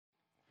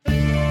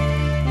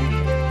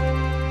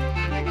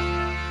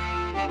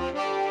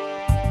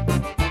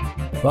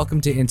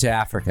Welcome to Into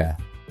Africa.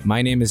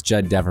 My name is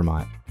Judd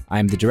Devermont. I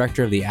am the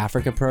director of the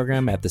Africa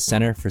program at the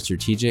Center for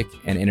Strategic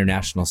and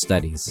International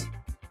Studies.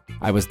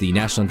 I was the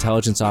National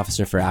Intelligence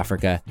Officer for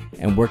Africa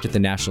and worked at the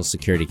National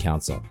Security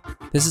Council.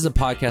 This is a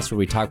podcast where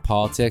we talk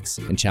politics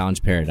and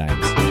challenge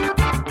paradigms.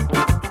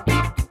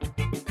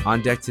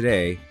 On deck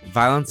today,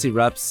 violence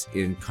erupts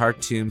in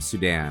Khartoum,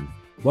 Sudan.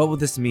 What will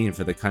this mean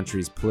for the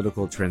country's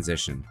political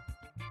transition?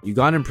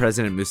 Ugandan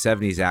President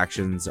Museveni's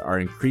actions are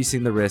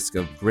increasing the risk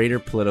of greater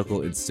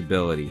political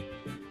instability.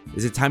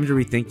 Is it time to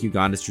rethink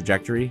Uganda's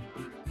trajectory?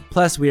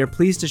 Plus, we are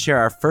pleased to share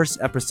our first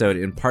episode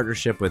in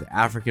partnership with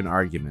African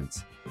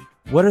Arguments.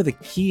 What are the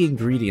key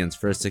ingredients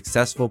for a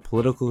successful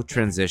political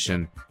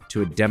transition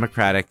to a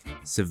democratic,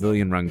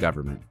 civilian-run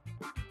government?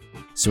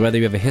 So whether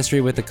you have a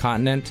history with the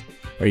continent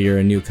or you're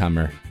a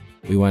newcomer,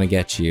 we want to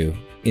get you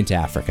into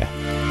Africa.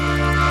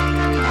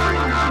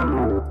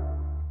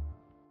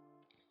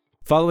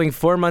 Following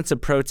 4 months of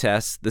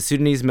protests, the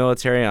Sudanese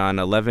military on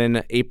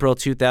 11 April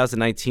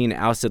 2019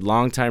 ousted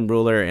longtime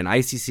ruler and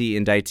ICC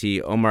indictee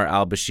Omar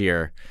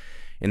al-Bashir.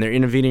 In their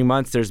intervening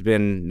months, there's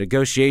been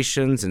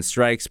negotiations and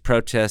strikes,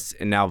 protests,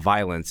 and now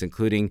violence,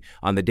 including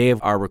on the day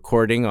of our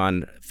recording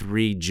on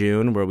 3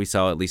 June, where we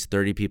saw at least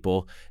 30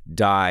 people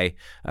die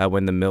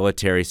when the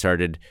military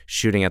started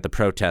shooting at the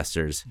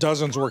protesters.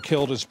 Dozens were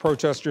killed as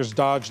protesters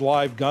dodged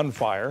live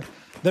gunfire.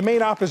 The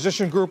main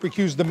opposition group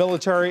accused the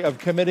military of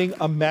committing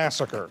a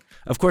massacre.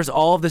 Of course,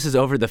 all of this is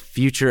over the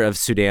future of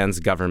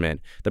Sudan's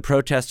government. The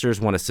protesters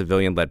want a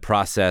civilian-led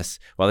process,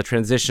 while the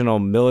Transitional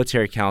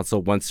Military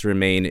Council wants to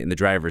remain in the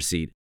driver's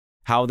seat.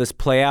 How will this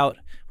play out?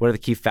 What are the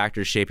key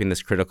factors shaping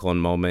this critical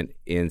moment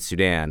in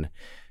Sudan?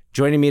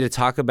 Joining me to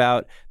talk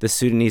about the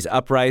Sudanese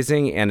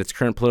uprising and its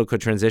current political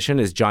transition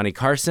is Johnnie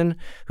Carson,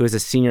 who is a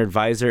senior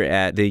advisor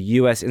at the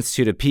U.S.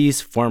 Institute of Peace,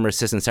 former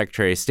Assistant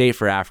Secretary of State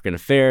for African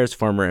Affairs,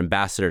 former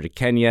ambassador to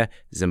Kenya,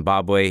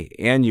 Zimbabwe,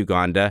 and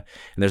Uganda.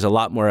 And there's a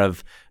lot more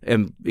of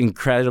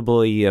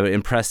incredibly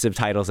impressive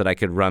titles that I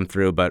could run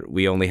through, but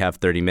we only have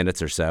 30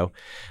 minutes or so.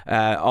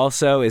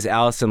 Also is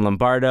Allison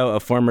Lombardo, a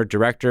former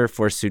director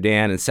for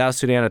Sudan and South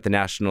Sudan at the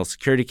National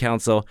Security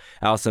Council.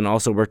 Allison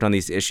also worked on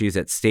these issues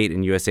at State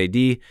and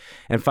USAID.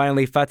 And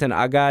finally, Faten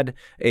Aggad,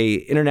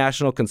 an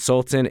international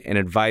consultant and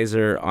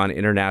advisor on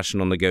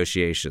international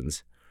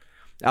negotiations.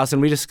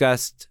 Allison, we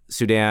discussed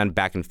Sudan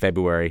back in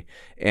February,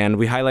 and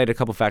we highlighted a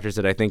couple factors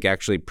that I think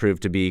actually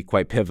proved to be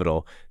quite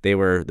pivotal. They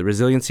were the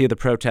resiliency of the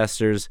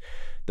protesters,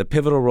 the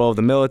pivotal role of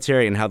the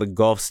military, and how the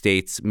Gulf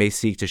states may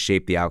seek to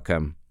shape the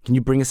outcome. Can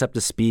you bring us up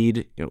to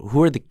speed?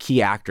 Who are the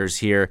key actors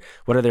here?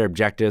 What are their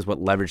objectives? What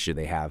leverage do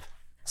they have?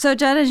 So,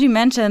 Judd, as you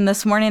mentioned,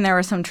 this morning there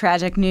was some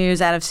tragic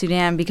news out of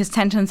Sudan because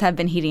tensions have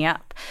been heating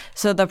up.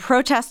 So the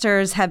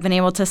protesters have been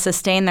able to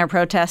sustain their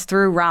protests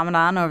through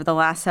Ramadan over the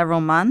last several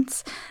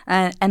months.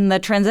 And the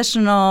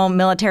Transitional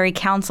Military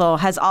Council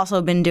has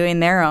also been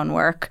doing their own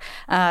work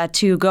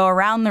to go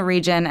around the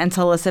region and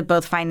solicit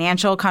both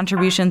financial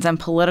contributions and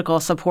political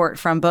support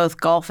from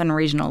both Gulf and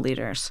regional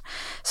leaders.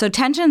 So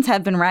tensions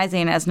have been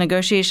rising as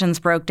negotiations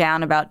broke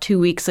down about 2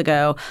 weeks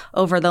ago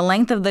over the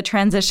length of the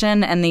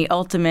transition and the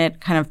ultimate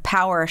kind of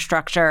power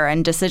structure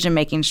and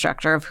decision-making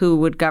structure of who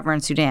would govern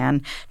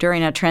Sudan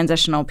during a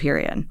transitional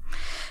period.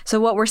 So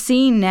what we're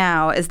seeing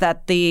now is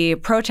that the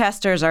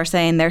protesters are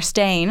saying they're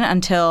staying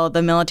until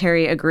the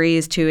military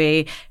agrees to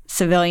a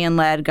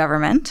civilian-led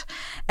government.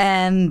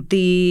 And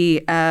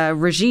the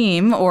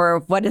regime, or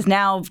what is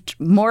now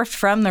morphed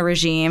from the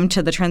regime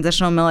to the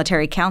Transitional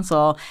Military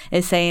Council,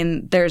 is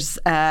saying there's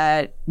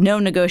no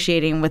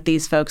negotiating with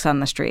these folks on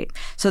the street.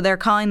 So they're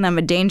calling them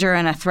a danger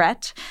and a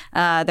threat.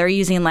 They're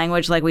using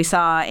language like we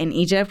saw in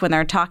Egypt when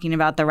they're talking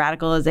about the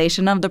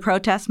radicalization of the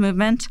protest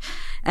movement.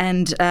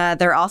 And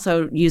they're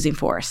also using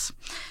force.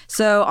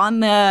 So on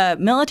the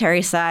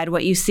military side,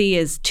 what you see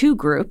is two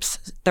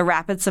groups, the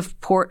Rapid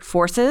Support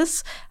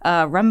Forces,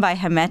 run by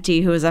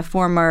Hemeti, who is a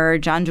former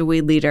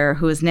Janjaweed leader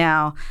who has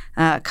now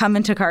come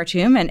into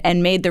Khartoum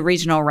and made the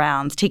regional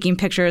rounds, taking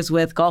pictures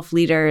with Gulf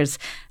leaders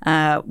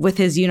with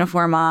his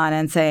uniform on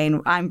and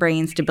saying, I'm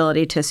bringing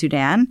stability to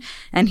Sudan.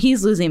 And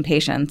he's losing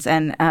patience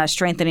and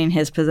strengthening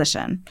his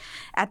position.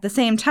 At the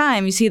same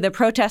time, you see the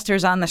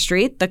protesters on the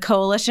street. The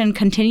coalition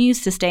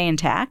continues to stay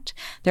intact.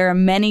 There are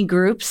many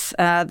groups,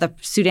 the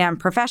Sudan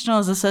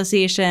Professionals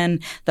Association,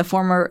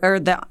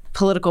 the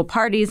political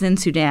parties in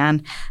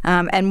Sudan.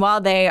 And while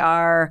they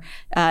are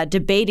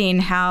debating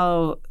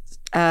how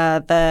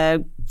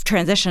the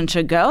transition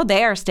should go,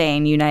 they are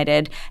staying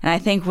united. And I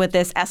think with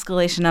this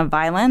escalation of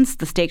violence,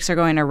 the stakes are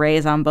going to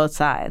raise on both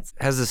sides.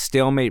 Has the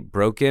stalemate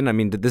broken? I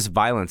mean, this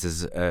violence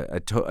is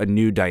a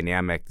new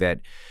dynamic that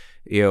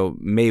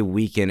may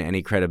weaken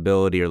any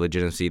credibility or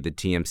legitimacy the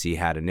TMC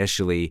had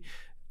initially,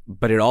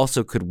 but it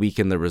also could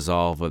weaken the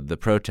resolve of the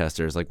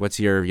protesters. Like, what's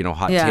your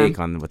hot take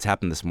on what's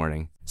happened this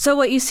morning? So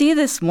what you see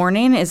this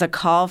morning is a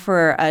call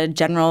for a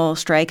general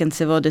strike and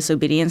civil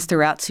disobedience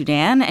throughout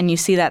Sudan, and you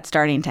see that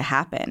starting to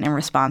happen in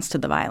response to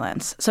the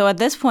violence. So at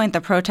this point,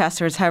 the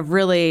protesters have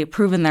really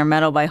proven their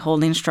mettle by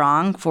holding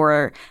strong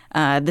for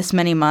this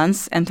many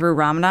months and through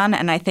Ramadan,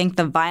 and I think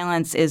the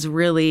violence is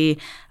really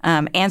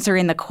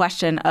answering the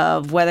question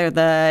of whether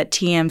the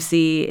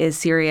TMC is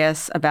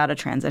serious about a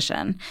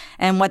transition.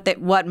 And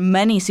what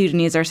many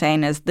Sudanese are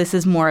saying is this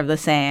is more of the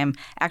same.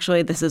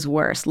 Actually, this is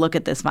worse. Look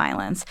at this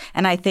violence.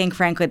 And I think,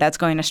 frankly, that's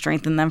going to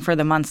strengthen them for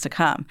the months to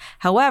come.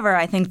 However,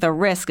 I think the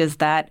risk is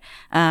that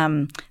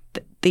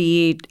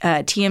the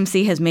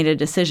TMC has made a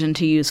decision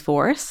to use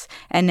force.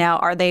 And now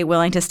are they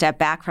willing to step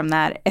back from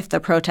that if the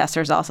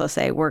protesters also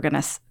say we're going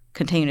to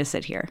continue to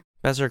sit here?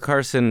 Ambassador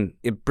Carson,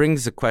 it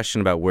brings a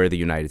question about where the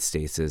United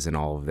States is in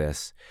all of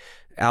this.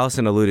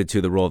 Allison alluded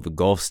to the role of the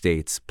Gulf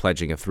states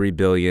pledging a $3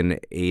 billion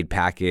aid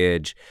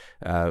package,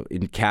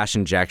 in cash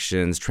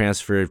injections,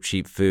 transfer of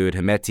cheap food.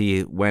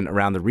 Hemeti went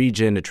around the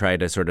region to try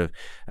to sort of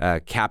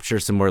capture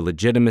some more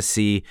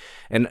legitimacy.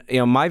 And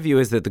my view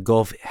is that the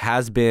Gulf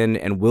has been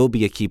and will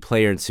be a key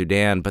player in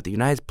Sudan, but the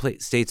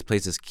United States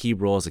plays this key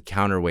role as a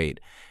counterweight.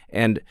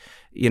 And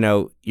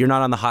you're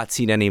not on the hot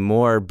seat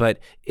anymore, but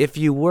if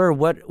you were,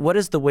 what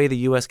is the way the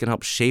U.S. can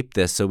help shape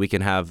this so we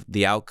can have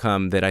the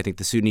outcome that I think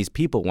the Sudanese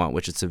people want,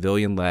 which is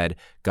civilian-led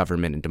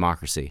government and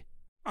democracy?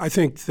 I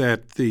think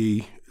that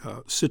the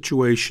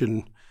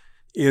situation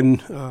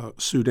in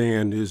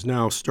Sudan is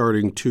now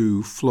starting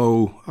to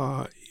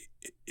flow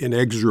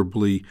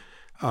inexorably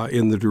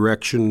in the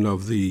direction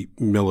of the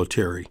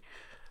military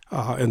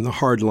and the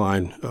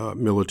hardline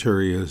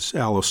military, as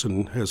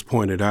Allison has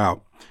pointed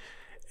out.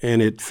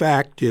 And in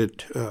fact,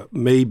 it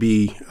may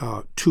be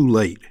too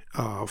late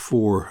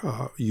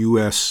for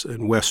U.S.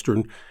 and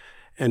Western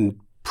and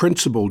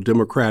principled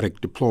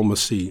democratic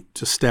diplomacy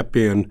to step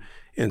in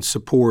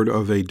support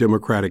of a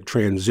democratic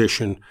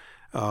transition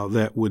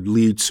that would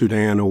lead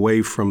Sudan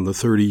away from the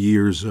 30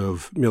 years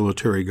of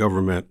military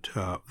government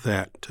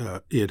that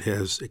it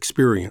has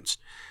experienced.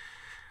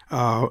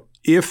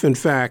 If, in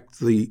fact,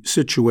 the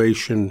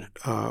situation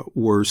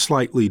were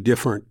slightly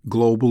different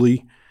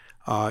globally,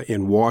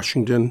 in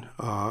Washington,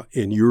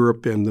 in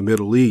Europe, and the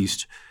Middle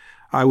East,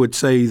 I would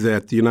say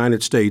that the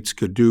United States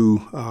could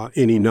do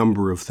any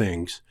number of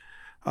things.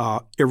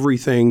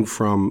 Everything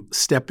from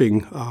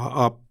stepping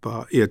up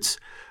its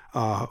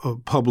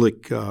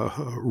public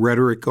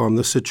rhetoric on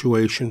the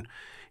situation,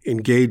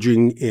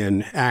 engaging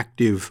in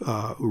active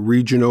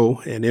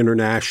regional and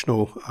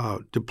international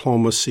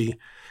diplomacy,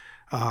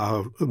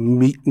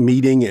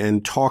 meeting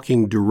and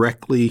talking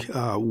directly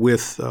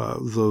with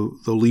the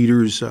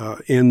leaders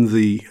in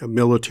the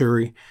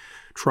military,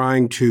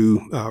 trying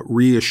to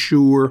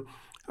reassure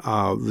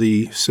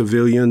the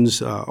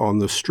civilians on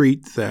the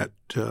street that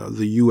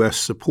the U.S.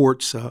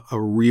 supports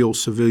a real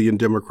civilian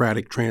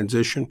democratic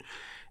transition,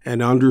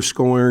 and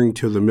underscoring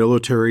to the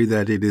military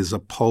that it is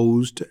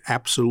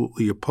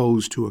absolutely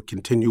opposed to a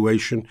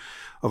continuation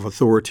of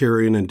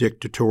authoritarian and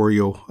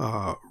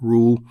dictatorial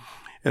rule,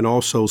 and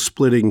also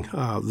splitting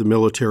the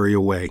military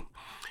away.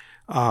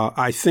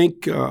 I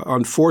think,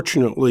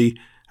 unfortunately,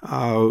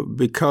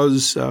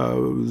 because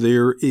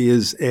there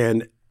is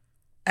an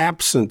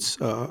absence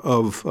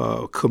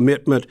of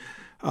commitment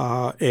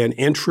and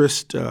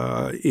interest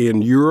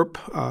in Europe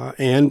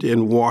and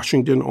in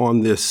Washington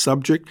on this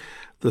subject,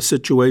 the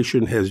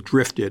situation has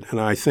drifted. And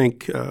I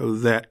think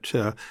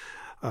that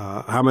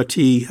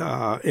Hemeti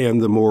and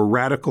the more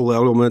radical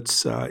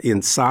elements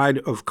inside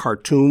of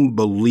Khartoum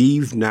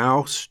believe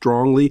now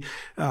strongly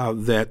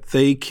that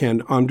they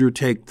can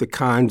undertake the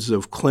kinds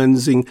of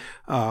cleansing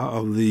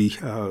of the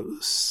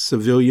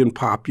civilian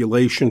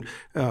population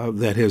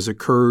that has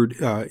occurred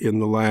in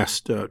the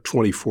last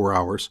 24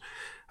 hours.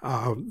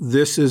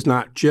 This is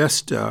not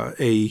just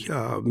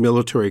a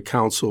military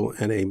council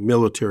and a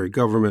military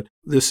government.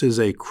 This is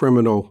a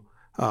criminal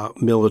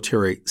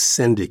military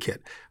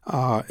syndicate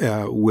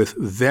with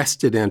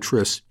vested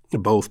interests,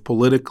 both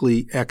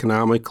politically,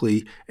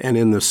 economically, and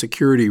in the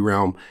security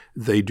realm.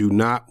 They do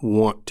not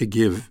want to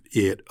give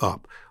it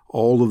up.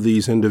 All of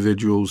these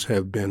individuals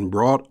have been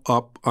brought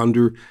up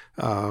under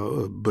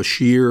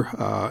Bashir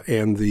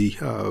and the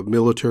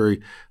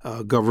military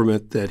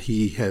government that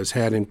he has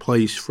had in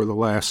place for the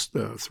last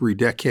 3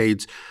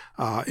 decades.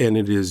 And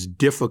it is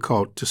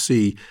difficult to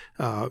see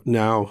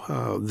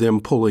now them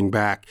pulling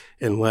back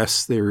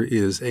unless there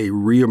is a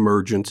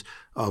reemergence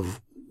of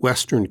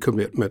Western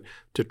commitment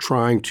to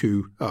trying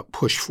to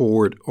push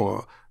forward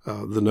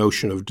the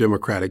notion of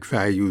democratic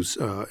values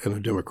and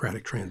a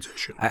democratic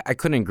transition. I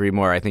couldn't agree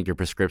more. I think your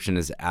prescription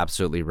is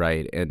absolutely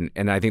right.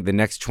 And I think the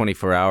next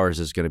 24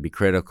 hours is going to be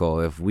critical.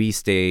 If we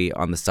stay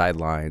on the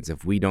sidelines,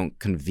 if we don't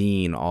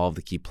convene all of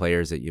the key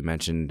players that you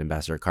mentioned,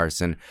 Ambassador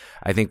Carson,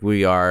 I think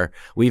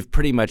we've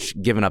pretty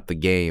much given up the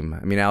game.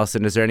 I mean,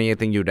 Allison, is there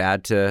anything you'd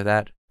add to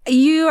that?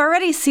 You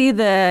already see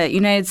the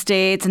United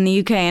States and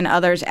the UK and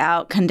others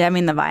out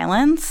condemning the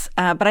violence,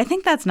 but I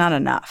think that's not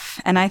enough.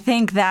 And I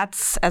think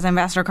that's, as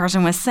Ambassador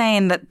Carson was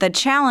saying, that the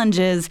challenge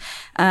is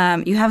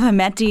you have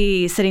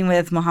Hemeti sitting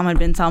with Mohammed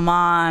bin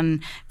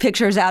Salman,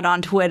 pictures out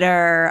on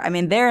Twitter. I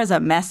mean, there is a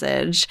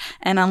message.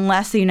 And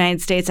unless the United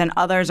States and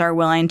others are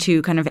willing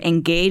to kind of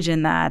engage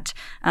in that,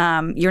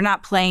 you're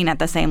not playing at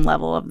the same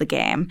level of the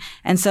game.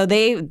 And so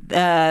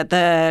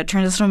the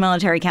Transitional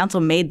Military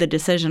Council made the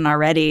decision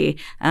already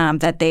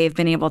that they've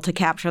been able to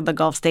capture the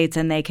Gulf states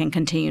and they can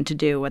continue to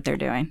do what they're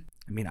doing.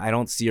 I mean, I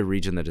don't see a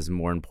region that is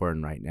more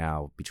important right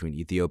now between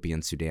Ethiopia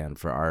and Sudan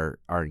for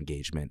our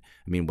engagement.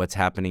 I mean, what's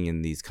happening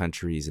in these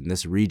countries in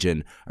this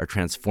region are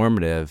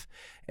transformative,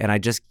 and I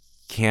just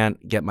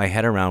can't get my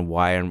head around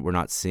why we're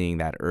not seeing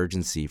that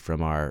urgency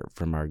from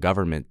our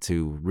government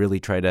to really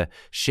try to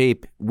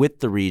shape with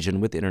the region,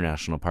 with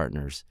international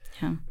partners.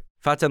 Yeah.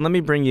 Faten, let me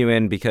bring you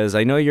in because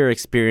I know your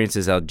experience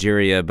is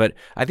Algeria, but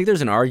I think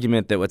there's an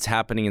argument that what's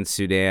happening in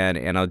Sudan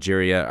and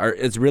Algeria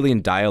is really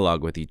in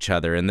dialogue with each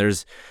other. And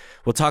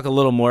we'll talk a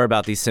little more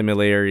about these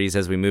similarities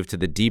as we move to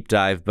the deep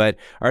dive, but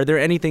are there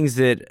any things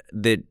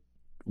that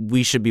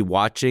we should be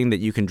watching that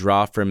you can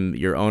draw from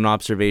your own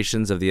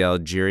observations of the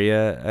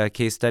Algeria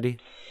case study?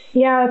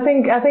 Yeah, I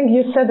think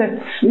you said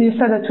it. You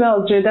said it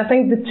well, Jude. I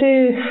think the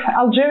two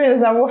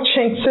Algerians are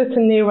watching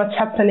certainly what's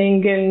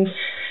happening in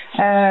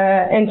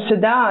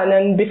Sudan,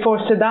 and before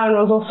Sudan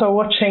was also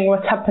watching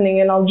what's happening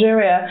in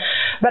Algeria.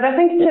 But I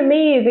think to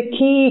me the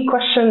key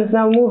questions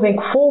now moving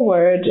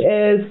forward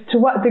is to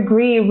what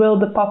degree will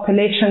the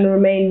population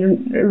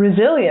remain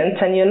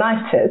resilient and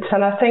united?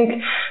 And I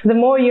think the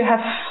more you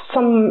have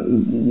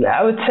some,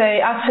 I would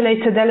say,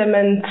 isolated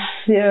elements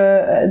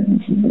that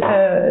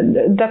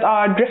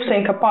are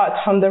drifting apart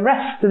from the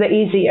rest, the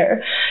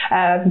easier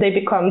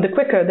the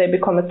quicker they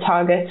become a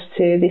target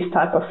to this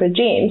type of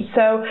regime.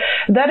 So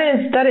that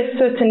is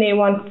certainly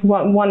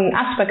one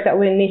aspect that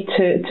we need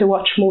to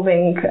watch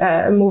moving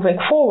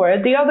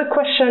forward. The other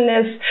question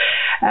is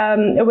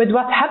with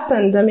what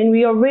happened. I mean,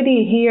 we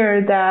already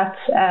hear that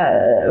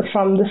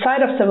from the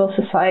side of civil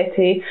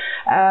society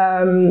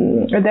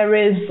there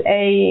is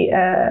a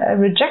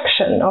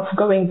rejection of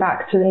going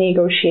back to the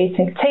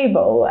negotiating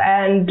table,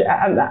 and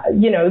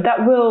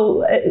that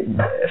will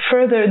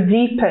further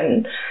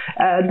deepen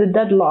the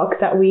deadlock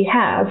that we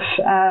have.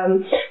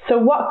 So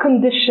what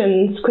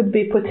conditions could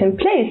be put in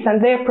place?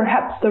 And there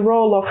perhaps the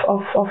role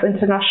of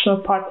international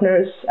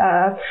partners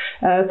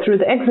through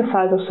the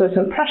exercise of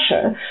certain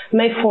pressure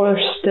may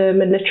force the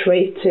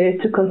military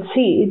to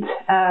concede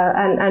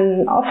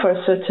and offer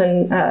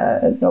certain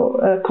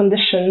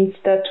conditions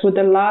that would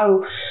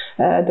allow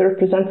the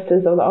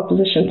representatives of the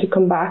opposition to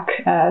come back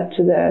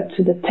to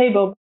the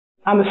table.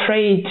 I'm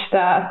afraid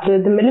that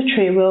the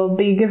military will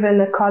be given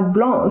a carte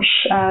blanche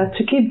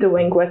to keep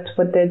doing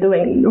what they're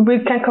doing. We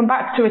can come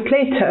back to it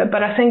later,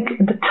 but I think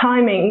the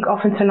timing of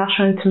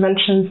international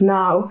interventions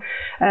now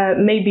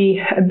may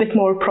be a bit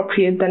more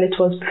appropriate than it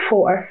was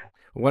before.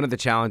 One of the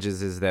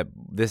challenges is that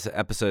this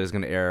episode is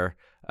going to air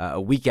a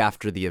week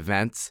after the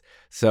events,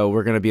 so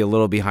we're going to be a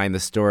little behind the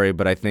story,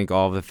 but I think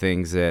all the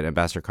things that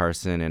Ambassador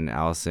Carson and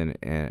Allison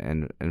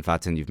and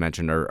Faten you've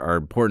mentioned are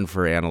important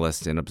for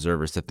analysts and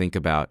observers to think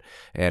about,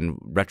 and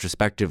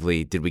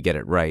retrospectively, did we get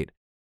it right?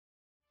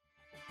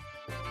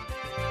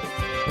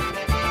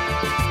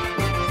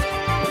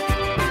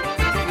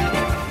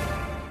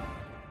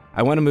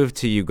 I want to move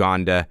to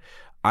Uganda.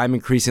 I'm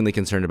increasingly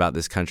concerned about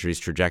this country's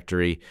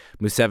trajectory.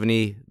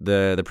 Museveni,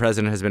 the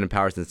president, has been in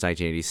power since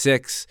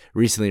 1986,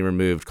 recently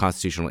removed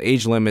constitutional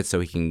age limits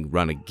so he can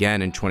run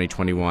again in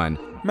 2021.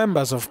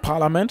 Members of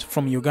parliament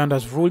from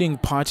Uganda's ruling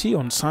party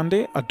on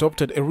Sunday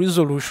adopted a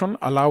resolution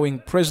allowing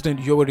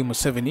President Yoweri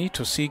Museveni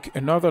to seek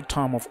another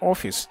term of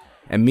office.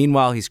 And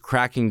meanwhile, he's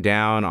cracking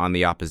down on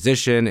the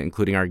opposition,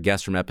 including our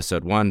guest from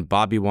episode 1,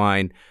 Bobby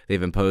Wine.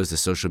 They've imposed a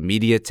social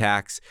media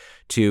tax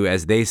to,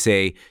 as they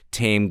say,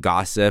 tame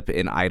gossip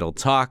and idle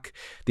talk.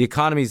 The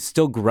economy is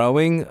still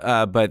growing,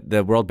 but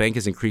the World Bank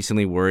is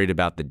increasingly worried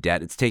about the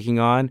debt it's taking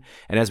on.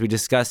 And as we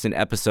discussed in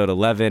episode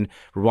 11,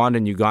 Rwanda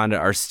and Uganda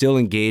are still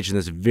engaged in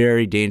this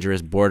very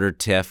dangerous border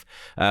tiff,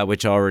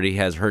 which already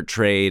has hurt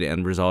trade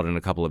and resulted in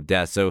a couple of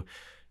deaths. So,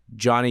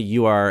 Johnnie,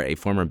 you are a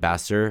former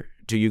ambassador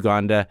to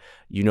Uganda.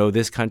 You know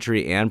this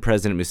country and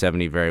President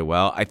Museveni very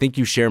well. I think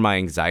you share my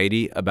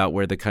anxiety about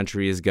where the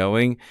country is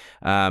going.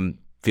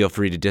 Feel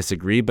free to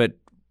disagree, but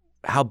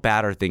how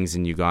bad are things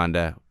in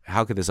Uganda?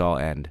 How could this all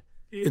end?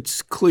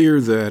 It's clear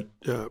that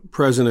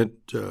President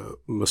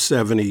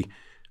Museveni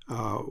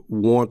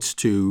wants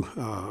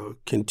to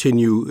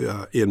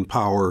continue in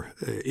power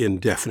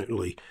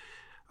indefinitely.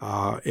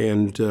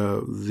 And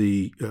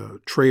the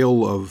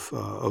trail of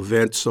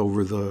events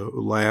over the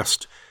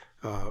last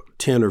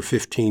 10 or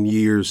 15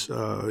 years,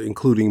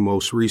 including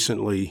most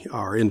recently,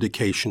 are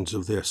indications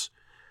of this.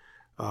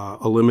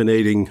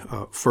 Eliminating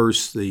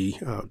first the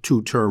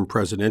two-term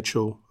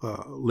presidential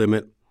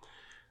limit,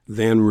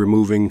 then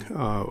removing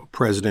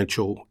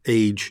presidential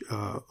age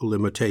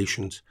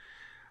limitations.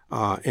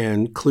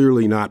 and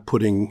clearly not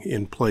putting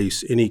in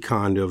place any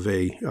kind of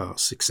a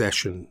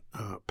succession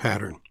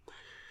pattern.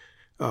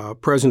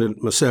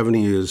 President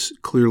Museveni is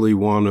clearly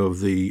one of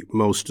the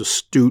most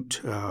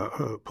astute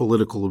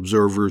political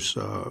observers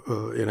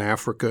in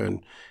Africa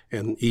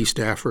and East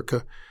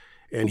Africa,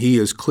 and he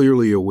is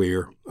clearly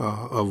aware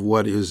of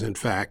what is in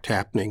fact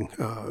happening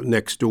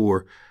next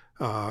door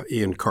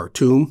in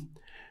Khartoum,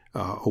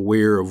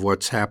 aware of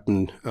what's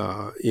happened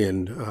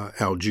in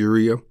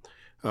Algeria,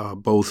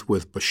 both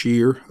with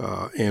Bashir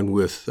and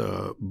with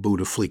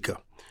Bouteflika.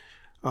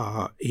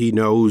 He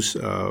knows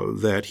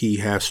that he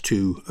has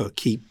to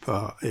keep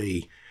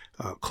a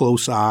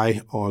close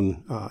eye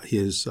on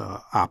his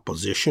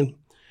opposition,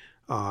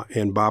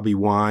 and Bobi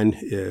Wine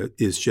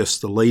is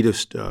just the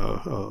latest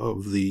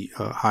of the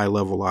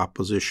high-level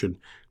opposition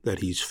that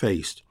he's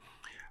faced.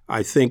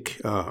 I think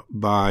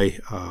by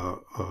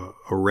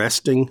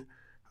arresting,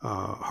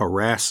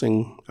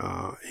 harassing,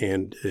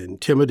 and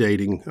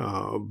intimidating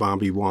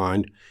Bobi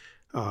Wine,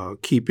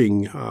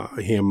 keeping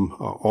him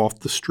off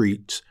the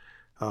streets,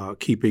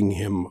 keeping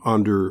him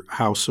under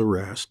house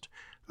arrest,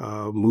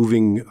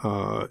 moving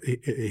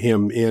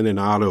him in and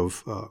out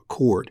of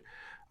court,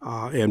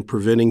 and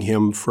preventing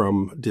him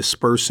from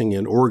dispersing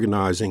and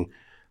organizing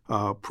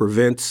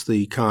prevents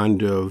the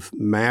kind of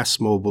mass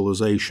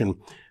mobilization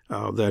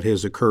that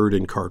has occurred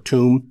in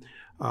Khartoum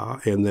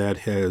and that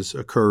has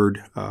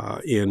occurred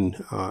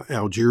in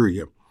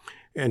Algeria.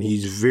 And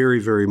he's very,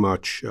 very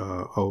much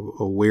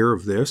aware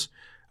of this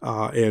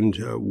and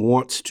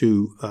wants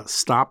to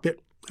stop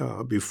it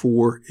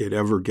before it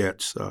ever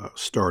gets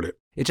started.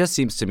 It just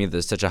seems to me that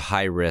there's such a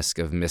high risk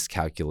of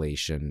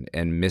miscalculation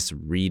and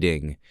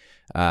misreading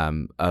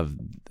of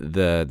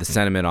the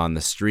sentiment on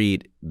the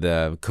street,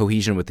 the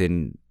cohesion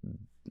within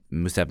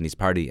Museveni's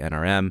party,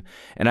 NRM.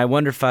 And I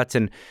wonder,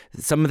 Faten,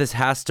 some of this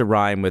has to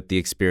rhyme with the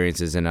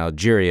experiences in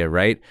Algeria,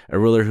 right? A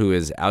ruler who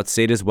is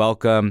outstayed his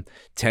welcome,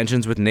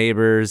 tensions with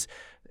neighbors,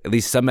 at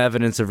least some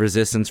evidence of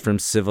resistance from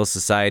civil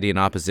society and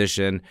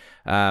opposition.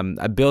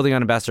 Building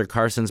on Ambassador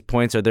Carson's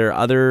points, are there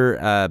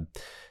other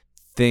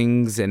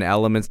things and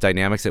elements,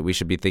 dynamics that we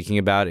should be thinking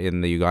about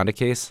in the Uganda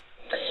case?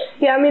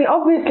 Yeah, I mean,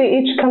 obviously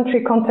each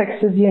country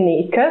context is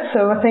unique,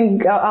 so I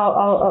think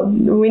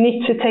we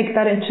need to take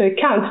that into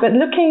account. But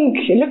looking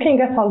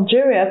at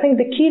Algeria, I think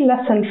the key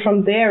lesson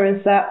from there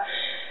is that,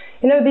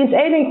 you know, these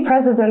ailing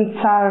presidents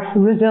are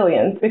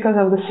resilient because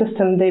of the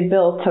system they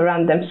built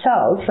around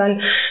themselves. And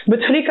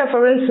Bouteflika,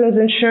 for instance,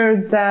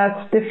 ensured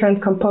that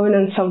different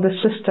components of the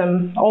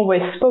system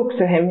always spoke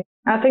to him.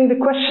 I think the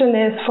question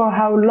is, for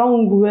how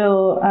long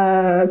will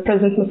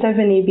President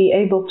Museveni be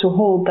able to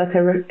hold that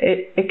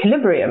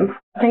equilibrium?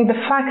 I think the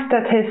fact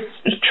that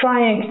he's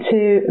trying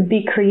to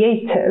be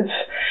creative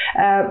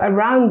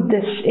around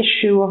this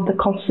issue of the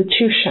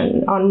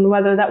constitution, on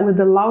whether that would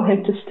allow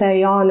him to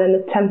stay on and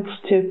attempt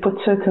to put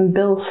certain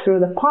bills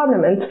through the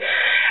parliament,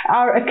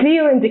 are a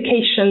clear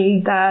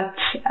indication that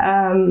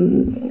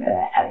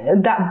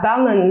that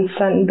balance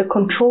and the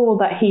control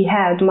that he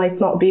had might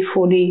not be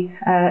fully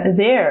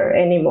there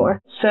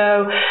anymore. So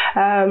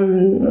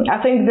I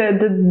think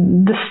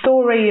the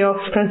story of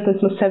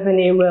President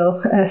Museveni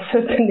will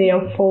certainly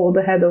unfold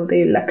ahead of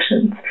the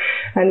elections,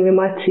 and we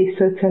might see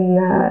certain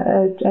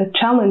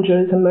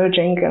challengers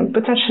emerging,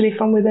 potentially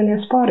from within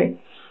his party.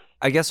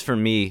 I guess for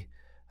me,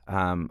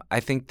 I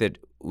think that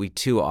we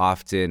too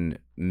often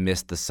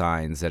miss the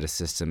signs that a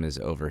system is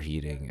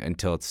overheating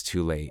until it's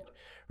too late,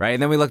 right?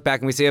 And then we look back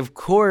and we say, of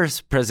course,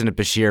 President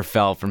Bashir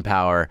fell from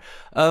power.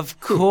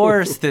 Of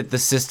course that the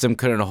system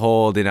couldn't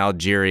hold in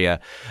Algeria.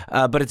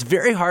 But it's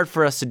very hard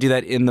for us to do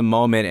that in the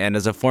moment. And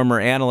as a former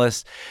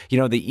analyst, you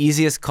know, the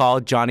easiest call,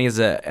 Johnny had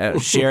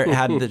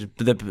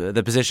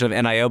the position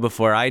of NIO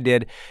before I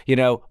did, you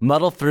know,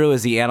 muddle through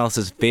is the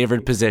analyst's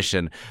favorite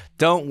position.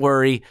 Don't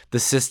worry, the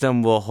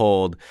system will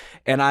hold.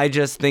 And I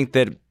just think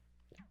that,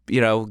 you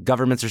know,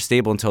 governments are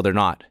stable until they're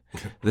not.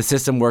 The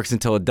system works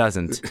until it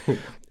doesn't.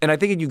 And I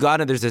think in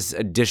Uganda, there's this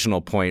additional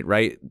point,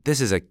 right?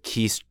 This is a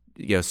key,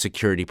 you know,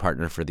 security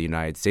partner for the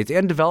United States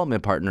and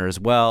development partner as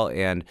well.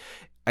 And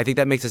I think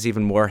that makes us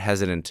even more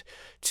hesitant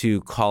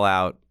to call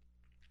out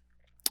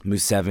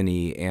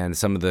Museveni and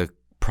some of the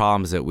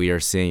problems that we are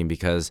seeing,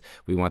 because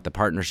we want the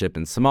partnership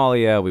in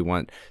Somalia. We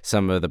want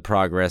some of the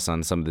progress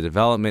on some of the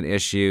development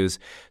issues.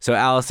 So,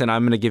 Allison,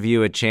 I'm going to give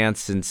you a chance,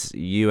 since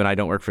you and I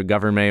don't work for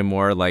government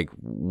anymore. Like,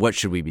 what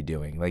should we be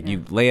doing? Like,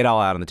 you lay it all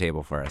out on the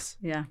table for us.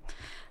 Yeah.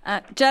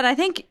 Jed, I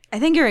think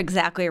you're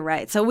exactly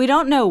right. So we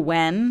don't know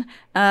when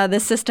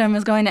this system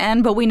is going to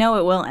end, but we know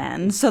it will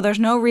end. So there's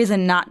no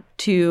reason not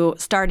to,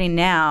 starting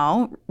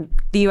now,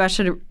 the U.S.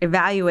 should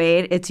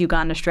evaluate its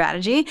Uganda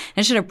strategy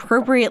and should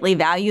appropriately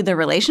value the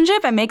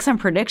relationship and make some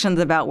predictions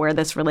about where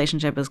this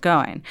relationship is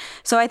going.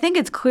 So I think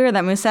it's clear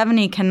that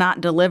Museveni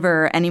cannot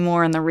deliver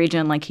anymore in the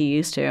region like he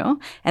used to,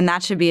 and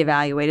that should be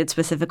evaluated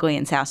specifically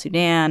in South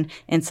Sudan,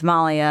 in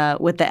Somalia,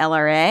 with the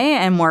LRA,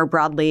 and more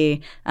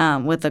broadly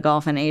with the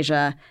Gulf and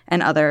Asia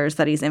and others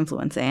that he's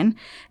influencing.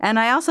 And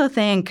I also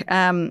think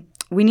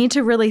we need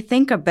to really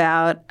think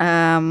about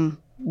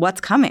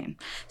what's coming.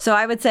 So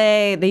I would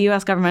say the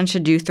U.S. government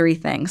should do three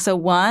things. So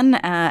one,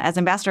 as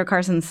Ambassador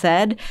Carson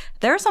said,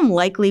 there are some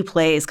likely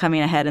plays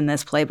coming ahead in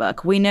this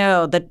playbook. We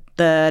know that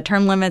the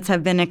term limits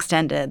have been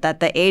extended, that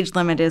the age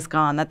limit is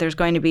gone, that there's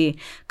going to be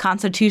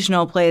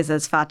constitutional plays,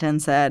 as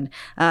Faten said.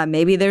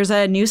 Maybe there's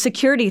a new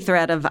security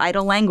threat of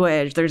idle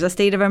language. There's a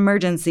state of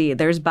emergency.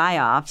 There's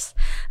buy-offs.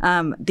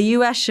 The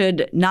U.S.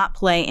 should not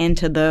play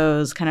into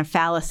those kind of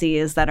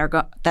fallacies that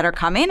are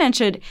coming and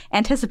should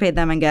anticipate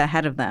them and get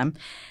ahead of them.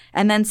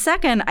 And then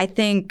second, I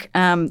think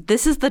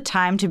this is the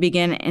time to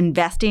begin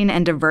investing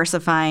and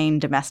diversifying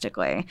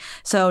domestically.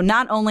 So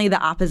not only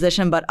the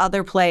opposition, but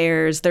other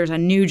players. There's a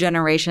new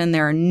generation.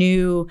 There are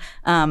new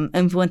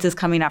influences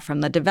coming up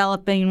from the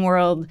developing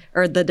world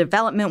or the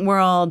development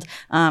world,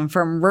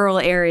 from rural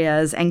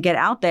areas, and get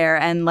out there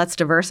and let's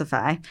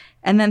diversify.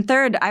 And then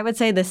third, I would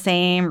say the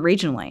same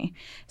regionally.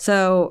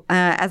 So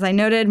as I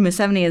noted,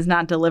 Museveni is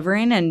not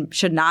delivering and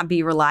should not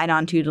be relied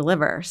on to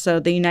deliver. So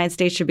the United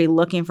States should be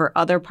looking for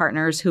other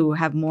partners who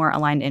have more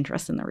aligned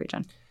interests in the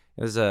region.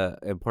 There's an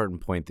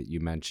important point that you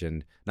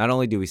mentioned. Not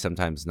only do we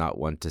sometimes not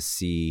want to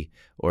see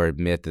or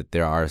admit that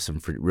there are some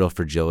real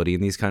fragility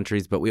in these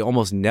countries, but we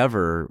almost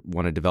never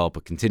want to develop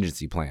a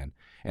contingency plan.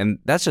 And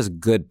that's just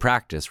good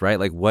practice, right?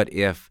 Like, what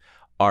if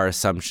our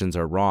assumptions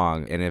are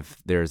wrong? And if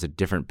there's a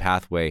different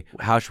pathway,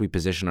 how should we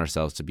position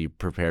ourselves to be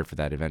prepared for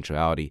that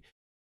eventuality?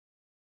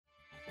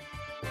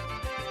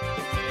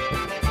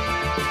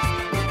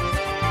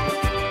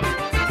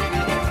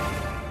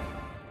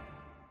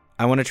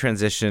 I want to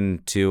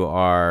transition to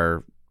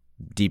our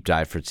deep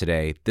dive for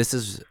today. This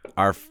is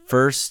our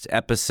first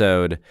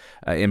episode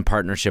in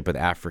partnership with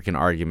African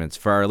Arguments.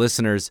 For our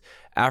listeners,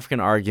 African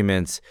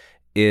Arguments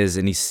is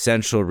an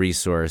essential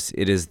resource.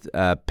 It is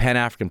a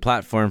Pan-African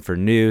platform for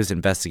news,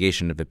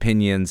 investigation of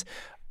opinions.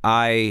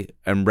 I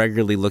am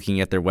regularly looking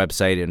at their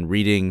website and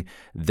reading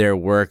their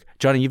work.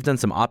 Johnnie, you've done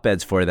some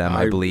op-eds for them,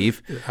 I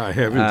believe. I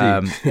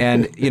have indeed.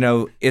 And,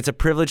 it's a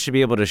privilege to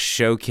be able to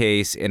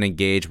showcase and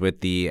engage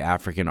with the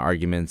African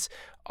Arguments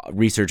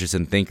researchers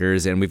and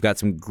thinkers, and we've got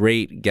some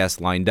great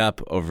guests lined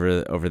up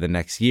over the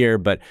next year.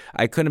 But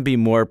I couldn't be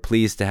more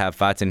pleased to have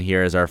Faten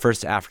here as our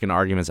first African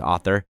Arguments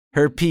author.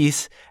 Her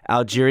piece,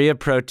 Algeria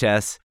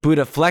Protests,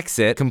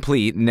 Bouteflika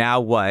Complete, Now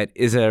What,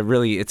 it's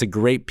a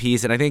great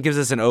piece, and I think it gives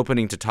us an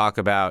opening to talk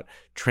about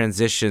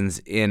transitions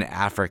in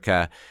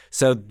Africa.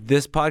 So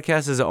this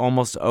podcast is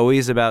almost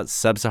always about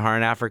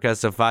sub-Saharan Africa.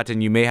 So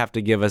Faten, you may have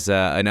to give us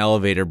an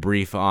elevator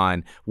brief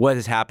on what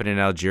has happened in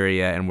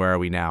Algeria and where are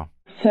we now.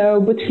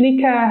 So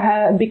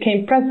Bouteflika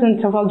became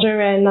president of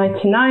Algeria in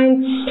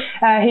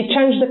 1999. He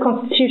changed the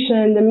constitution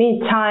in the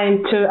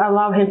meantime to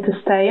allow him to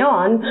stay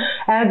on.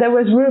 There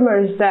was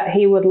rumors that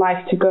he would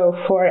like to go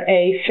for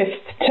a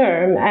fifth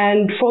term,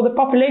 and for the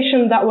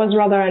population that was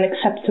rather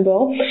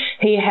unacceptable.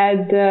 He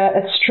had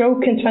a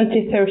stroke in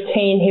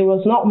 2013. He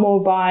was not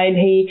mobile.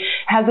 He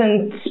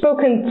hasn't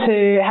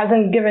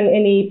given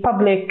any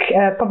public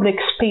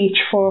speech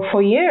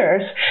for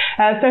years.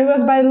 So he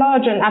was by and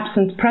large an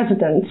absent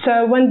president.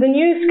 So when the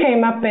news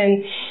came out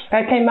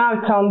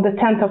on the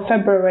 10th of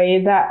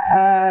February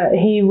that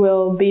he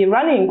will be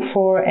running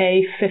for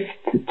a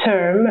fifth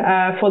term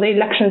for the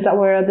elections that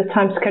were at the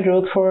time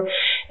scheduled for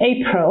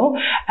April,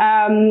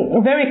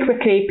 very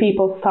quickly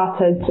people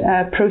started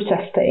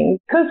protesting.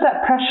 Because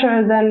that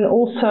pressure then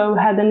also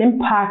had an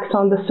impact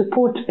on the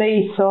support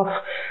base of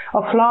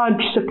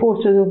large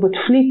supporters of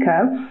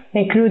Bouteflika,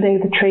 including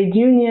the trade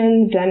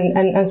unions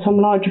and some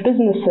large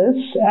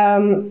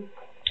businesses,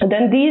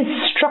 then these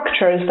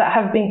structures that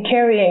have been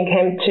carrying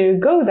him to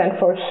go then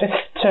for a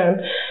fifth term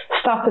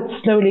started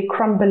slowly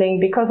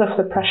crumbling because of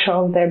the pressure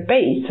of their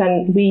base,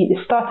 and we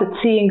started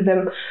seeing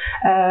them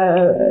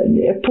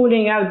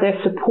pulling out their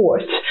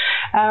support.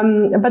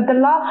 But the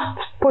last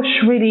push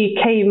really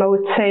came, I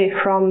would say,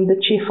 from the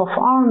chief of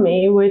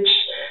army,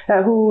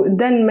 who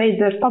then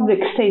made a public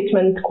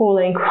statement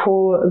calling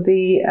for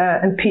the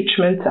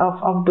impeachment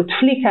of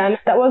Bouteflika. And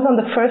that was on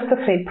the 1st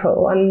of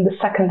April. And the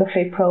 2nd of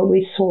April,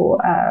 we saw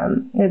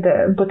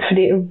the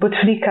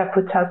Bouteflika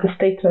put out a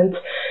statement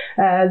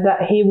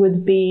that he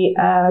would be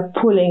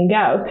pulling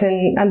out.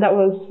 And that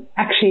was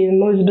actually the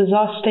most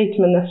bizarre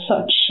statement as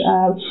such,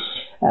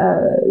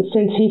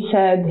 since he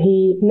said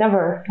he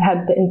never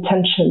had the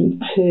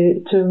intention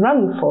to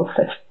run for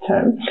fifth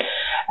term.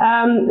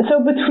 So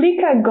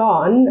Bouteflika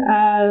gone,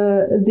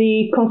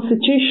 the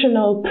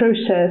constitutional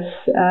process,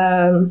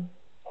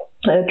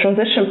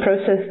 transition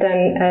process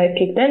then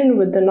kicked in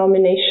with the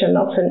nomination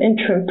of an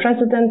interim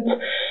president,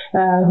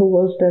 who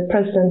was the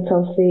president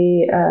of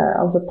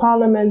the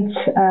parliament.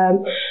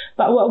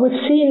 But what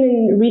we've seen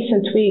in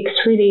recent weeks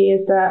really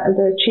is that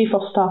the chief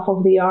of staff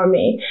of the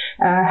army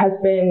has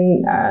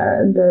been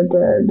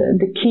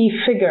the key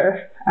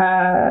figure,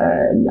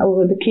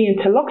 or the key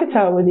interlocutor,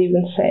 I would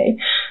even say,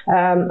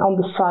 on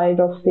the side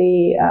of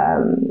the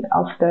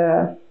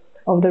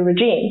of the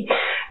regime.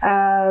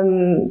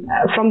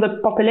 From the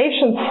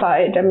population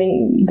side, I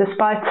mean,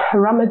 despite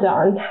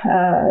Ramadan,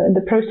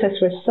 the protests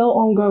were still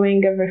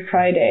ongoing every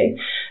Friday.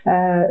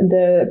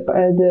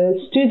 The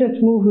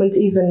student movement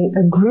even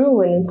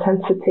grew in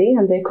intensity,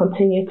 and they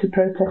continued to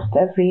protest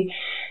every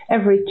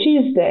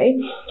Tuesday.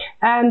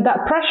 And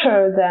that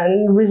pressure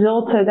then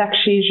resulted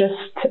actually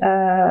just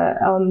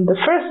on the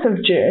 1st of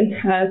June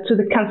to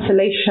the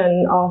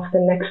cancellation of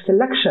the next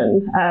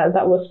election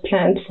that was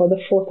planned for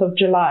the 4th of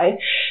July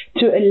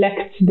to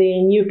elect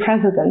the new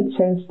president,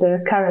 since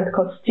the current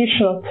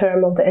constitutional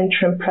term of the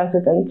interim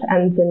president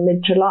ends in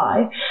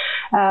mid-July.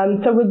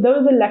 So with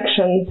those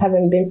elections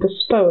having been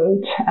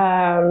postponed,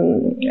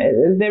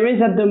 there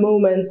is at the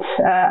moment,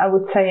 I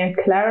would say,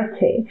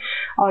 clarity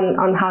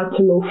on how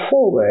to move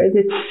forward.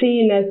 It's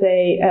seen as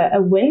a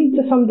win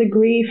to some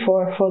degree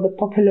for the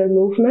popular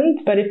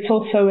movement, but it's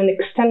also an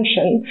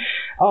extension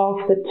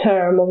of the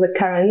term of the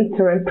current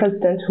interim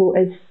president, who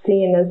is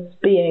seen as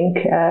being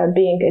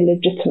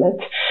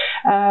illegitimate.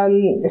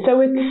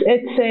 So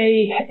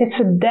it's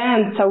a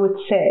dance, I would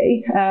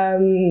say,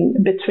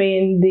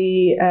 between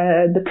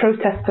the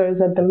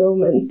protesters at the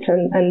moment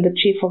and the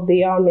chief of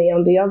the army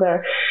on the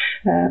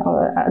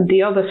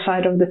other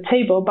side of the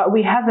table. But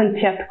we haven't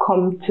yet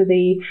come to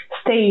the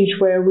stage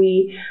where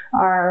we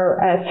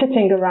are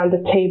sitting around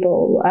the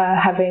table,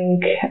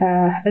 having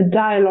a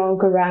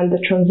dialogue around the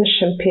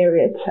transition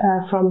period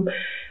from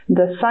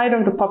the side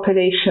of the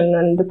population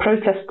and the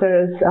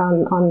protesters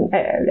on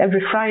every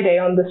Friday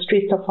on the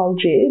streets of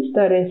Algiers.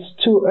 That is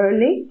too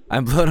early.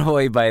 I'm blown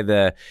away by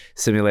the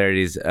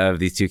similarities of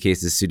these two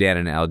cases, Sudan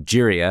and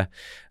Algeria.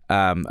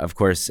 Of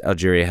course,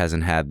 Algeria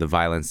hasn't had the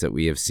violence that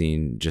we have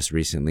seen just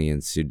recently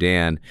in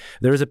Sudan.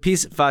 There was a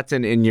piece,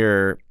 Faten,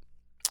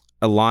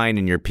 a line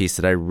in your piece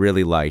that I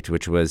really liked,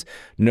 which was,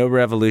 no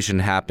revolution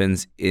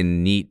happens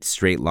in neat,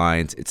 straight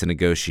lines. It's a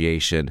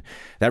negotiation.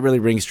 That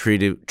really rings true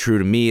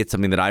to me. It's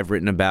something that I've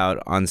written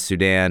about on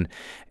Sudan.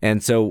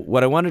 And so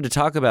what I wanted to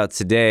talk about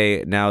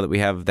today, now that we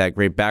have that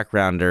great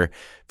backgrounder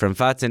from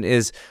Faten,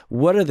 is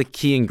what are the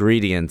key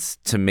ingredients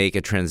to make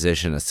a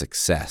transition a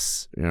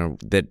success,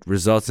 that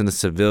results in a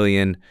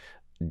civilian,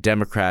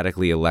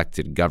 democratically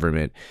elected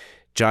government?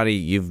 Johnnie,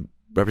 you've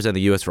represented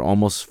the U.S. for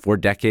almost 4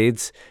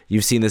 decades.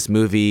 You've seen this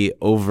movie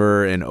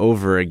over and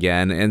over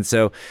again. And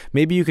so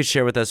maybe you could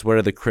share with us what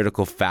are the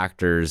critical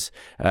factors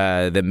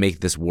that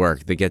make this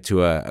work, that get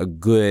to a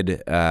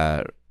good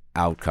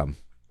outcome.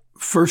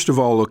 First of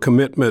all, a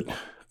commitment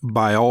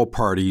by all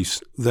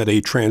parties that a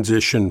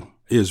transition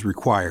is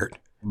required,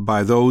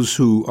 by those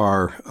who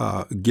are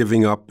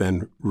giving up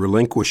and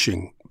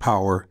relinquishing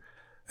power,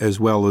 as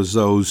well as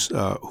those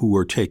who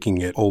are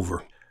taking it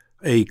over.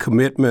 A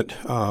commitment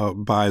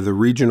by the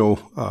regional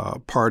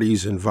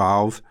parties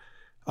involved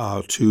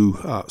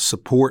to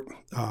support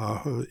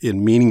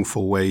in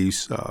meaningful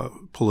ways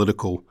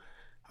political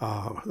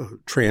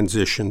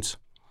transitions,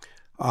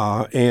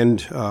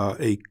 and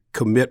a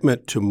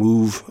commitment to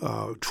move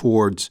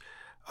towards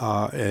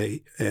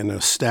an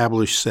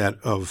established set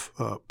of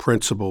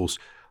principles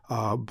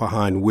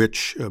behind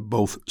which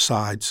both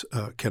sides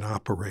can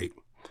operate.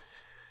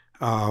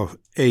 A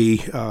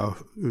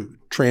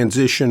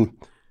transition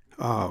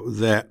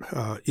that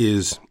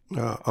is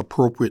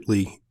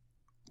appropriately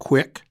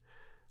quick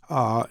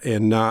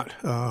and not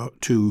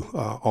too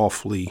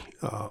awfully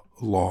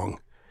long,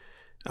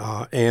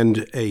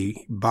 and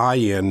a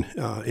buy-in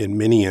in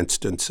many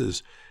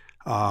instances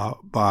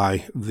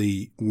by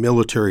the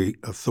military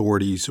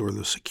authorities or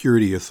the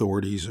security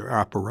authorities or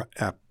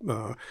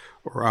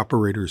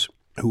operators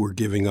who are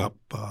giving up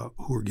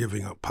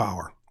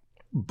power.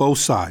 Both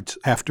sides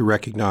have to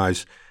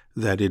recognize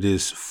that it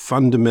is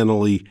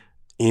fundamentally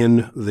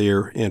in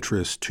their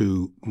interest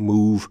to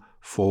move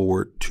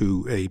forward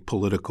to a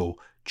political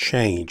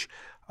change,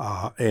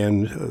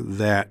 and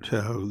that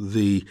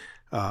the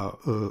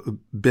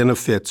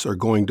benefits are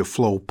going to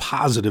flow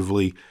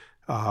positively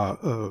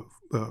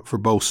for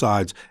both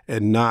sides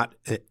and not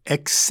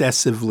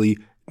excessively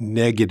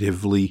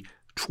negatively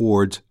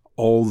towards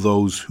all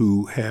those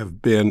who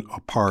have been a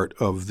part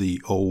of the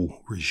old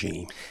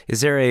regime. Is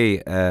there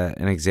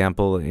an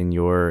example in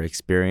your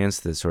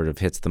experience that sort of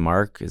hits the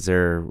mark? Is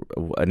there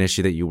an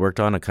issue that you worked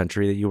on, a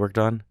country that you worked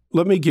on?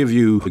 Let me give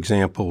you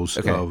examples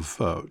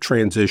of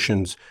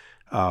transitions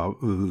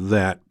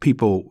that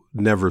people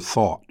never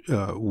thought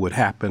would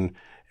happen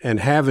and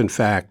have, in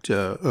fact,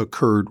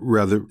 occurred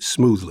rather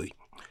smoothly.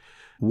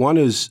 One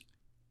is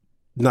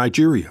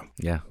Nigeria.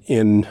 Yeah.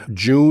 In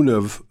June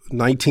of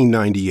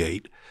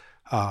 1998,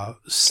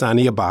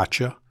 Sani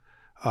Abacha,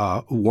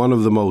 one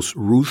of the most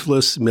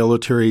ruthless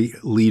military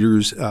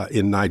leaders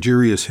in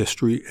Nigeria's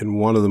history and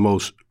one of the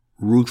most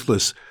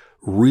ruthless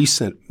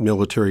recent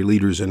military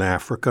leaders in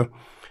Africa,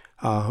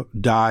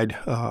 died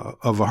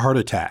of a heart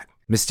attack.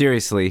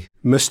 Mysteriously.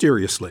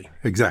 Mysteriously,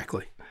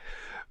 exactly.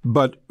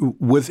 But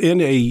within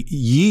a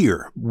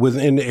year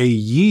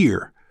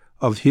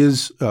of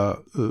his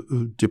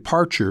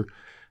departure,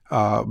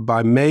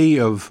 by May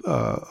of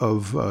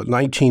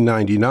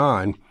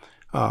 1999,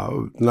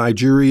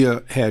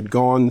 Nigeria had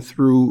gone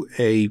through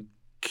a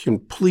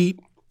complete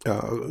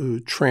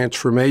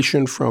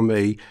transformation from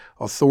a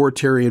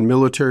authoritarian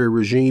military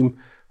regime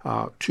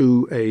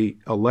to a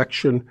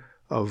election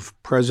of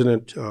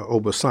President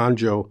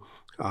Obasanjo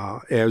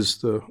as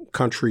the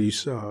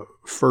country's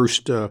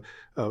first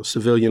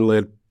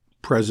civilian-led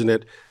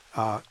president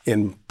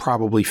in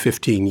probably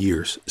 15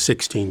 years,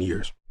 16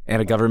 years.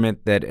 And a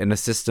government that, in a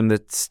system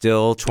that's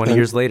still 20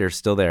 years later,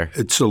 still there.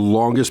 It's the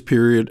longest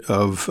period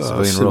of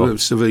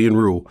civilian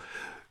rule.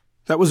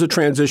 That was a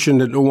transition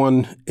that no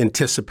one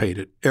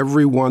anticipated.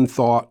 Everyone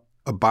thought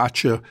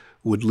Abacha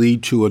would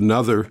lead to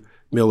another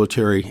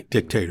military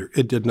dictator.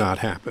 It did not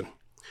happen.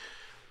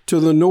 To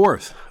the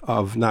north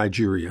of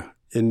Nigeria,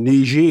 in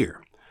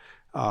Niger,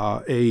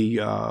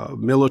 a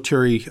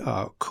military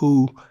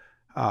coup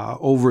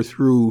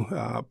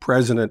overthrew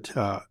President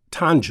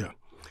Tanja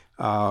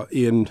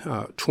in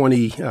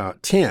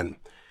 2010.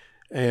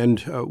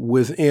 And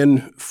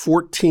within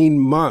 14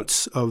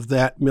 months of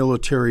that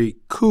military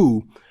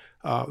coup,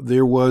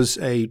 there was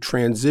a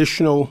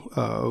transitional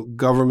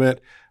government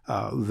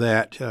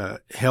that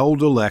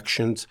held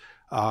elections,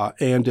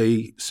 and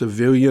a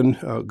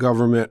civilian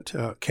government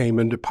came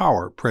into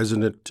power.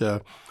 President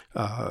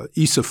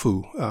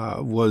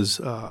Issoufou was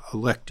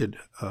elected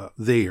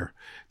there.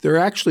 There are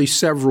actually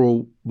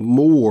several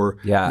more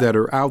that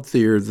are out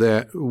there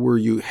where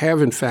you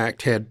have, in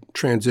fact, had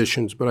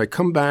transitions. But I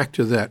come back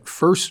to that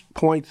first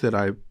point that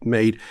I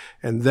made,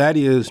 and that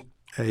is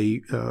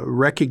a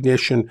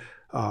recognition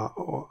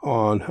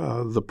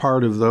on the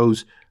part of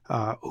those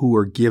who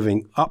are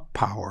giving up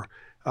power,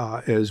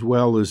 as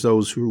well as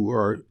those who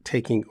are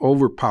taking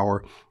over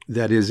power,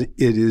 that it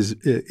is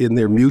in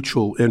their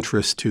mutual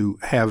interest to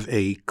have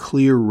a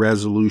clear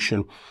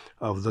resolution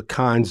of the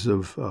kinds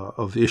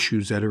of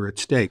issues that are at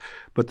stake.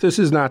 But this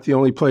is not the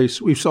only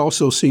place. We've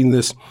also seen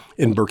this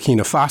in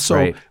Burkina Faso.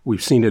 Right.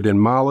 We've seen it in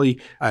Mali.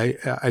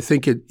 I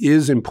think it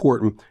is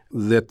important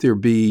that there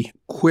be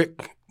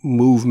quick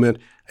movement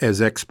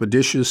as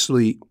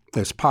expeditiously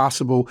as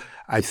possible.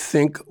 I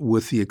think,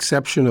 with the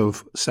exception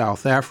of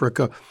South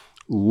Africa,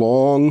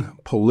 long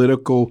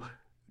political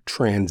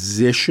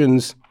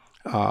transitions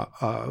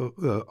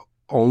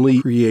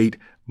only create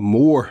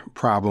more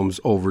problems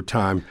over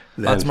time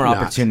than lots more not.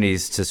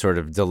 Opportunities to sort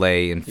of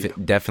delay and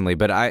definitely.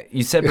 But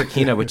you said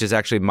Burkina, which is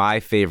actually my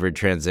favorite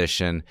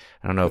transition.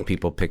 I don't know if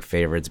people pick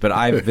favorites, but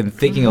I've been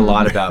thinking a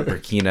lot about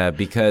Burkina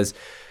because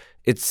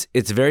it's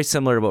very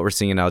similar to what we're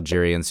seeing in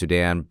Algeria and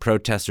Sudan.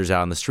 Protesters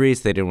out on the streets.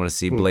 They didn't want to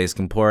see Blaise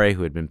Compaoré,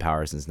 who had been in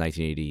power since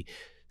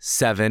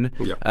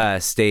 1987,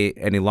 stay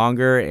any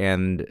longer,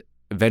 and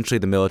eventually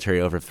the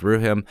military overthrew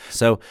him.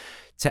 So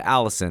to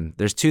Allison,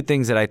 there's two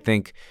things that I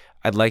think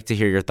I'd like to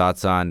hear your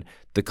thoughts on.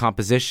 The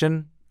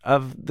composition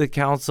of the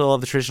council,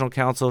 of the traditional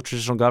council,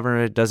 traditional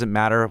government. It doesn't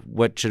matter.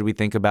 What should we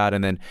think about?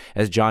 And then,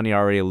 as Johnnie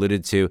already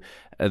alluded to,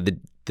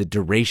 the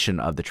duration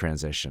of the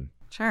transition.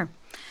 Sure.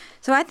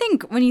 So I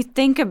think when you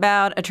think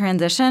about a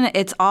transition,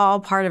 it's all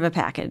part of a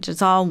package.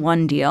 It's all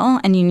one deal,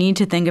 and you need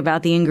to think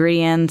about the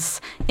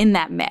ingredients in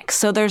that mix.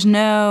 So there's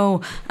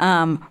no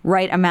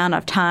right amount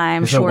of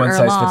time, short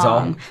or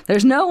long.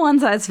 There's no one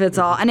size fits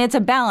all, and it's a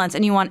balance,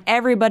 and you want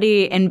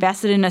everybody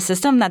invested in a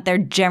system that they're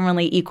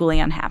generally equally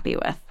unhappy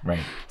with.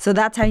 Right. So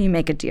that's how you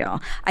make a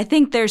deal. I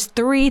think there's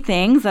three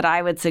things that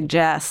I would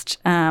suggest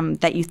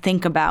that you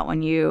think about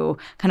when you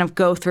kind of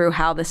go through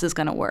how this is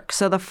going to work.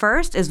 So the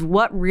first is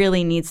what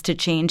really needs to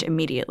change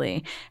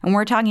immediately. And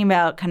we're talking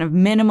about kind of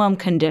minimum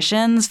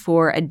conditions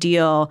for a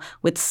deal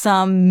with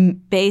some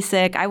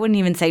basic, I wouldn't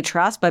even say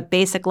trust, but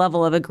basic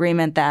level of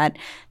agreement that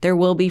there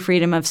will be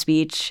freedom of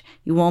speech.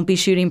 You won't be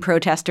shooting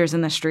protesters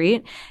in the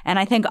street. And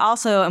I think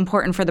also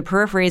important for the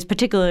peripheries,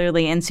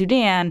 particularly in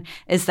Sudan,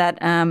 is that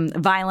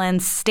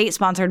violence,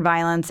 state-sponsored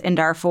violence in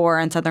Darfur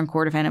and Southern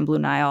Kordofan and Blue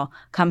Nile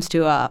comes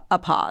to a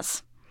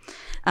pause.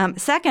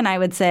 Second, I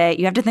would say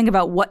you have to think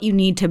about what you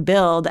need to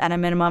build at a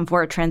minimum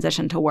for a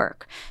transition to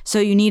work. So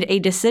you need a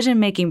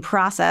decision-making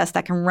process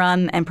that can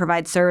run and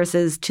provide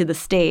services to the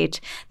state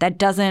that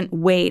doesn't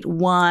weight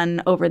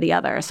one over the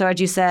other. So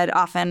as you said,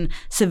 often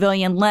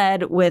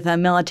civilian-led with a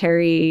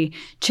military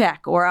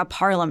check or a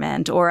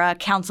parliament or a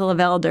council of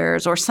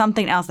elders or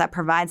something else that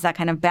provides that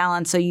kind of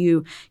balance. So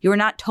you're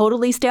not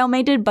totally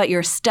stalemated, but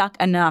you're stuck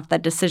enough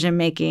that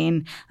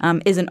decision-making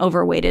isn't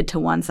overweighted to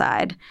one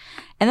side.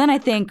 And then I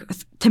think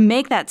to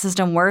make that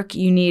system work,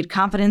 you need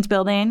confidence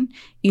building,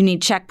 you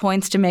need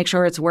checkpoints to make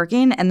sure it's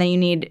working, and then you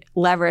need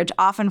leverage,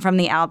 often from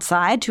the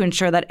outside, to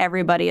ensure that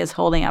everybody is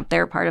holding up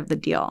their part of the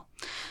deal.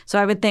 So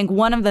I would think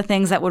one of the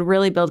things that would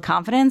really build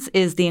confidence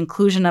is the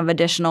inclusion of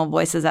additional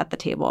voices at the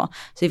table.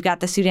 So you've got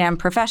the Sudan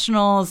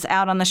professionals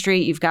out on the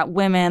street, you've got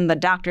women, the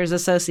Doctors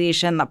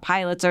Association, the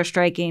pilots are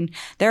striking.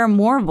 There are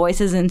more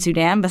voices in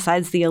Sudan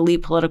besides the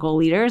elite political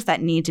leaders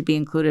that need to be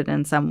included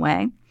in some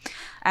way.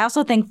 I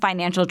also think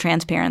financial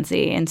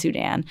transparency in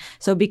Sudan.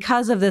 So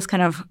because of this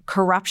kind of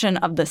corruption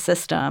of the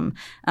system,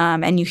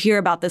 and you hear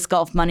about this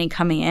Gulf money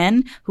coming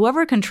in,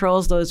 whoever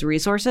controls those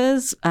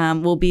resources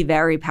will be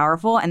very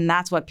powerful, and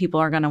that's what people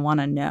are going to want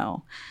to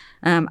know.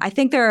 I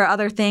think there are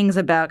other things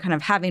about kind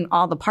of having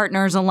all the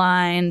partners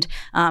aligned,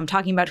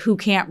 talking about who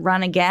can't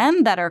run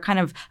again, that are kind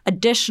of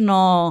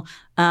additional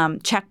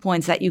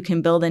checkpoints that you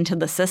can build into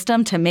the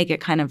system to make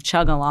it kind of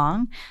chug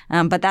along.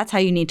 But that's how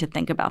you need to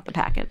think about the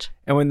package.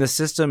 And when the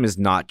system is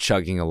not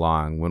chugging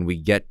along, when we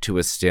get to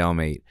a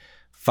stalemate,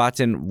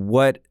 Faten,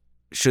 what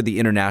should the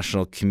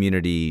international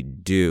community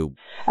do?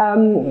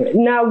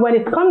 Now, when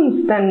it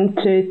comes then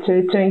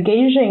to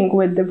engaging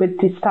with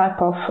this type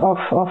of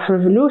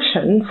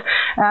revolutions,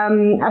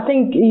 I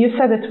think you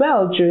said it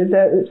well, Drew.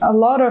 That a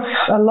lot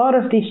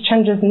of these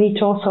changes need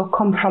to also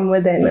come from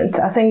within. And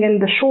I think in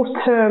the short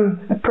term,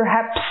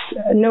 perhaps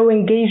no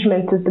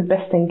engagement is the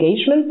best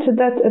engagement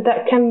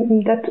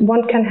that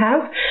one can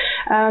have.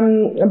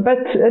 But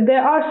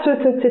there are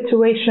certain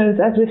situations,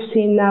 as we've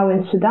seen now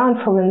in Sudan,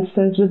 for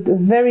instance, with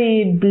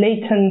very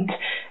blatant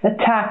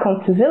attack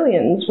on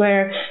civilians,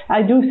 where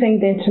I do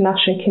think the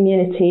international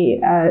community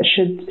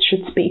should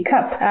speak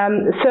up.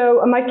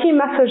 So my key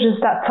message is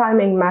that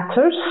timing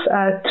matters.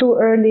 Too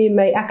early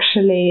may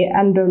actually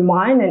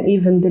undermine and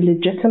even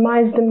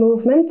delegitimize the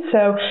movement.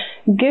 So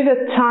give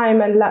it time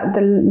and let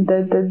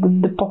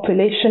the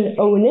population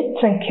own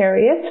it and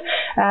carry it.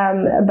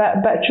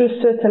 But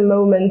through certain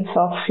moments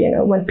of,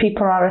 when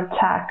people are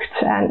attacked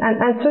and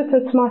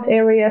certain smart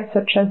areas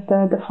such as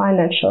the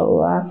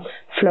financial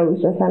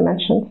flows, as I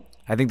mentioned.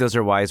 I think those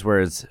are wise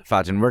words,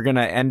 Faten. We're going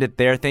to end it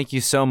there. Thank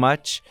you so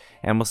much,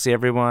 and we'll see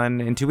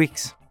everyone in 2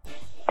 weeks.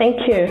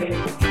 Thank you.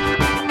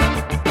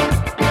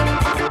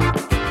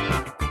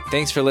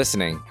 Thanks for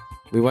listening.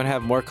 We want to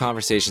have more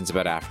conversations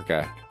about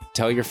Africa.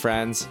 Tell your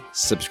friends,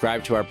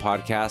 subscribe to our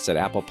podcast at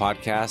Apple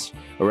Podcasts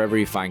or wherever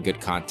you find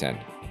good content.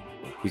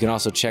 You can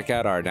also check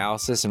out our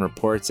analysis and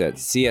reports at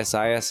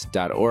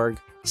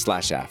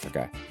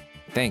csis.org/Africa.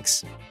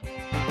 Thanks.